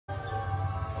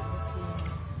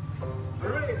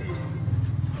ready.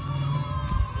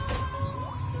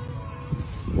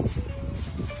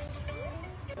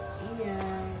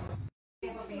 Yeah.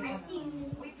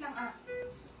 Wait lang ah.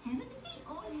 Haven't we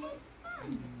always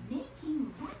found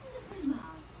making wonderful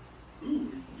masks?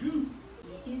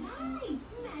 It is I,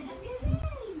 Madam Gazelle.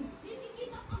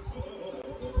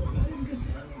 Madam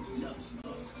Gazelle loves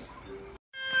masks.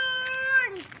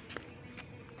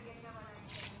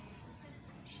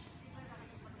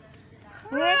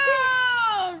 Where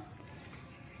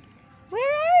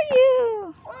are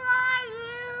you? Where are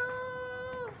you?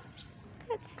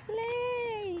 Let's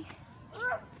play.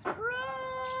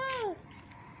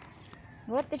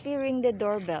 What if you ring the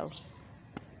doorbell?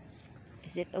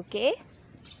 Is it okay?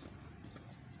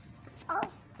 Oh,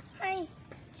 I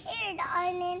hear the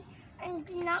island and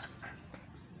knock.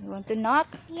 You want to knock?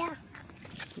 Yeah.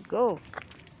 Go.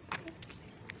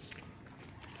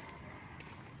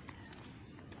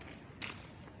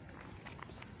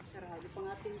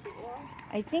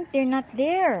 I think they're not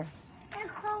there. I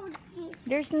called you.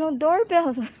 There's no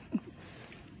doorbell.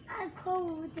 I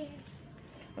called it.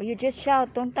 Or you just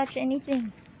shout, don't touch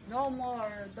anything. No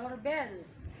more doorbell.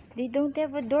 They don't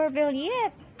have a doorbell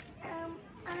yet.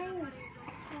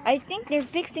 I think they're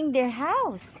fixing their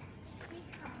house.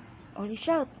 Or you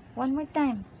shout one more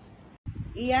time.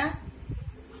 Iya?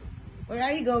 Where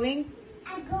are you going?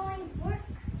 I'm going to work.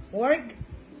 Work?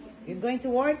 You're going to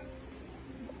work?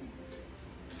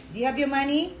 Do you have your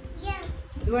money? Yeah.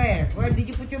 Where? Where did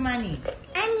you put your money?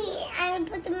 I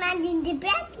put the money in the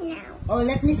bag now. Oh,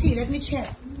 let me see. Let me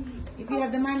check. If you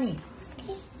have the money.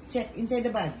 Check inside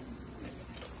the bag.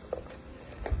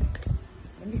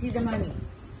 Let me see the money.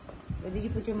 Where did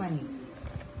you put your money?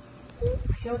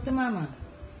 Show it to mama.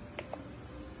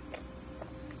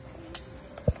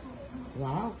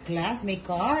 Wow, class, may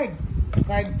card.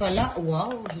 Card pala.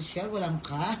 Wow, social, walang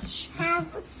cash.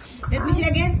 Have Let me see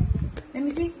again. Let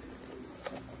me see.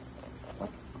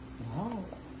 What? Wow.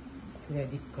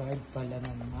 Credit card pala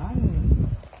naman.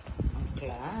 Ang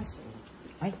class.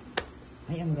 Ay,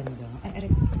 ang ganda. Ay,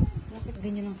 aray. Bakit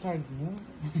ganyan ang card mo?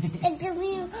 it's a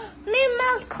me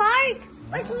mouse card.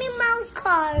 What's me mouse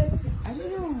card? I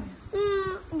don't know.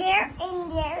 There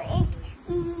and there. It's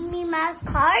me mouse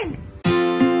card.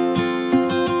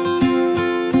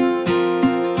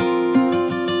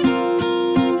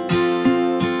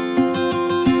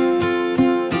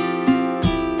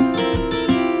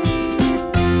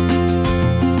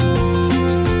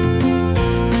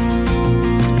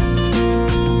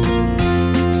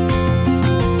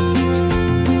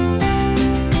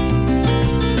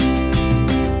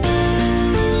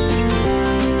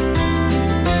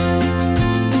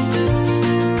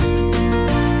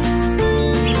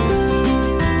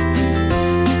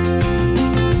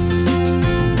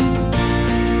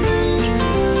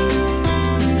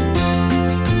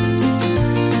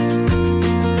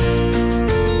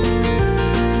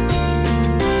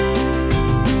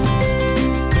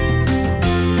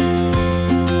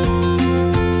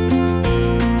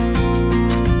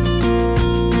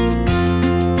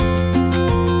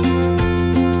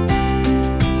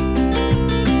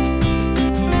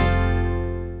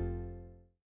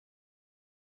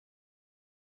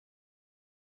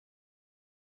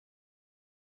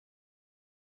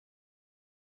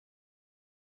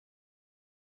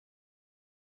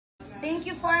 Thank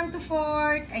you, Farm to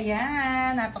Fork.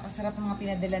 Ayan, napakasarap ng mga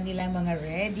pinadala nila, mga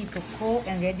ready to cook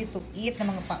and ready to eat na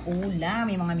mga paulam.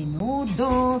 May mga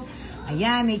menudo.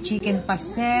 Ayan, may chicken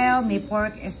pastel, may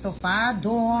pork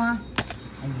estofado.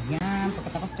 Ayan,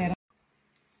 pagkatapos meron.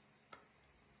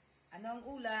 Anong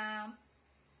ulam?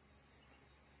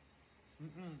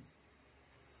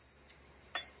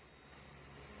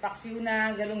 Paksiw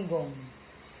na galunggong.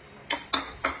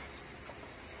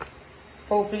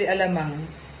 Pokli alamang.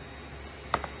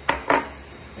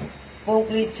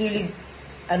 Pokli chili,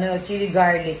 chili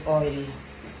garlic oil.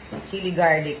 Chili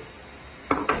garlic.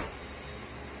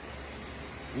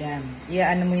 Yan.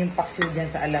 Iyaano mo yung paksiw dyan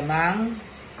sa alamang.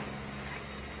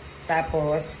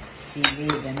 Tapos, sige,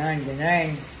 ganon.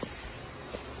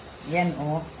 Yan,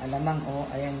 alamang,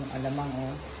 ayan yung alamang,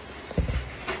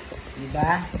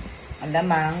 Diba?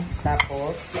 Alamang,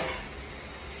 tapos,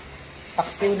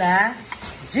 paksiw na,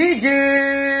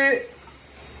 Gigi!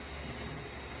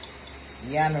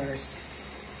 Yummers.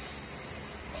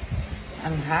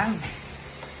 Anghang.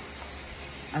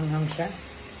 Anghang siya.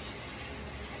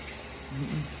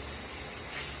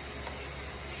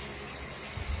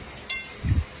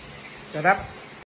 Sarap.